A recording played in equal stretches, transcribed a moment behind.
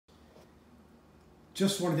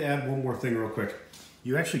just wanted to add one more thing real quick.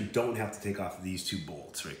 You actually don't have to take off these two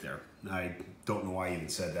bolts right there. I don't know why I even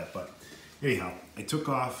said that, but anyhow, I took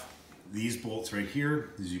off these bolts right here,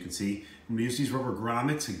 as you can see. I'm gonna use these rubber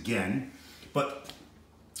grommets again, but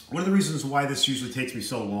one of the reasons why this usually takes me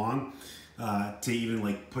so long to even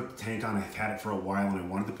like put the tank on, I've had it for a while and I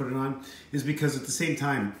wanted to put it on, is because at the same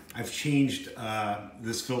time, I've changed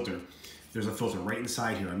this filter. There's a filter right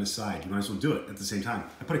inside here on this side. You might as well do it at the same time.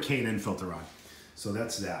 I put a K&N filter on, so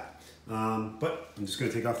that's that. But I'm just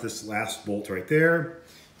gonna take off this last bolt right there.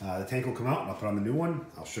 The tank will come out and I'll put on the new one.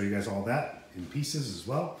 I'll show you guys all that in pieces as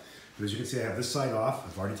well. But as you can see, I have this side off.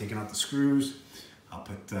 I've already taken out the screws. I'll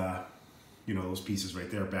put you know, those pieces right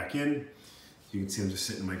there back in. You can see I'm just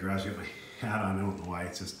sitting in my garage. I got my hat on. I don't know why.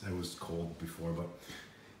 It's just, I was cold before, but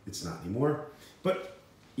it's not anymore. But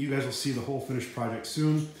you guys will see the whole finished project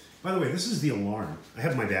soon. By the way, this is the alarm. I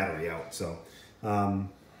have my battery out, so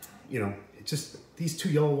you know, it just, these two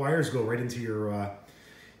yellow wires go right into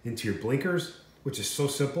your blinkers, which is so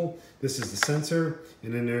simple. This is the sensor,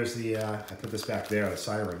 and then there's the I put this back there, the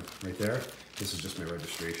siren right there. This is just my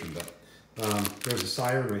registration, but there's a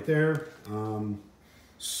siren right there.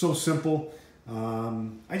 So simple.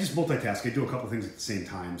 I just multitask. I do a couple things at the same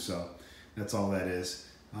time, so that's all that is.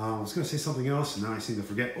 I was going to say something else, and now I seem to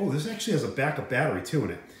forget. Oh, this actually has a backup battery too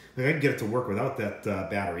in it. Like, I can get it to work without that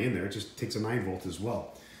battery in there. It just takes a 9-volt as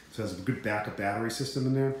well. So it has a good backup battery system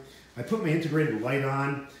in there. I put my integrated light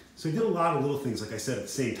on. So I did a lot of little things, like I said, at the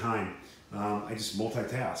same time. I just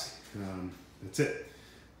multitask. That's it.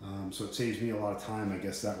 So it saves me a lot of time, I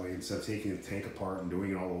guess, that way, instead of taking the tank apart and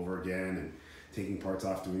doing it all over again and taking parts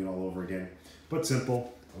off, doing it all over again. But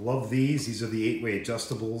simple. I love these. These are the 8-way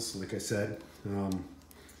adjustables, like I said.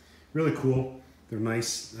 Really cool. They're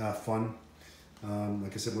nice, fun.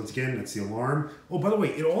 Like I said, once again, that's the alarm. Oh, by the way,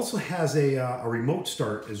 it also has a remote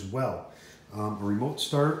start as well. A remote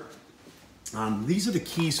start. These are the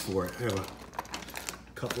keys for it. I have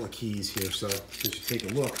a couple of keys here, so as you take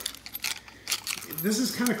a look, this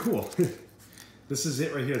is kind of cool. This is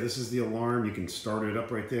it right here. This is the alarm. You can start it up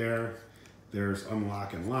right there. There's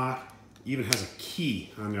unlock and lock. Even has a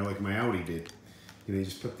key on there like my Audi did. You know, you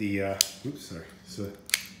just put the, oops, sorry. So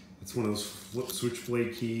it's one of those flip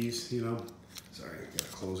switchblade keys, you know. Sorry, I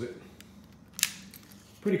gotta close it.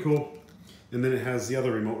 Pretty cool. And then it has the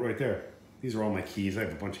other remote right there. These are all my keys. I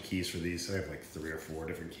have a bunch of keys for these. I have like 3 or 4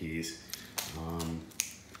 different keys.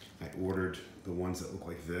 I ordered the ones that look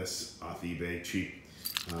like this off eBay, cheap.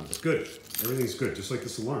 But good. Everything's good, just like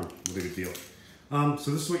this alarm. No big deal.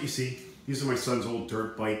 So this is what you see. These are my son's old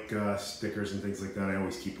dirt bike stickers and things like that. I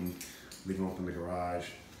always keep them, leave them up in the garage.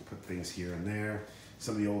 Put things here and there.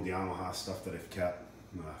 Some of the old Yamaha stuff that I've kept.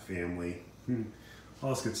 Family. All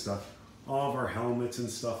this good stuff. All of our helmets and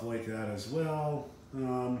stuff like that as well.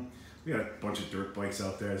 We got a bunch of dirt bikes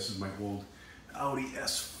out there. This is my old Audi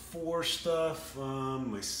S4 stuff.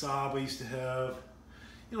 My Saab I used to have.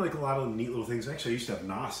 You know, like a lot of neat little things. Actually, I used to have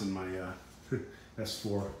NOS in my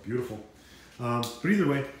S4. Beautiful. But either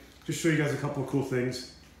way, just show you guys a couple of cool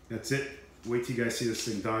things. That's it. Wait till you guys see this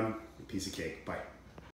thing done. A piece of cake. Bye.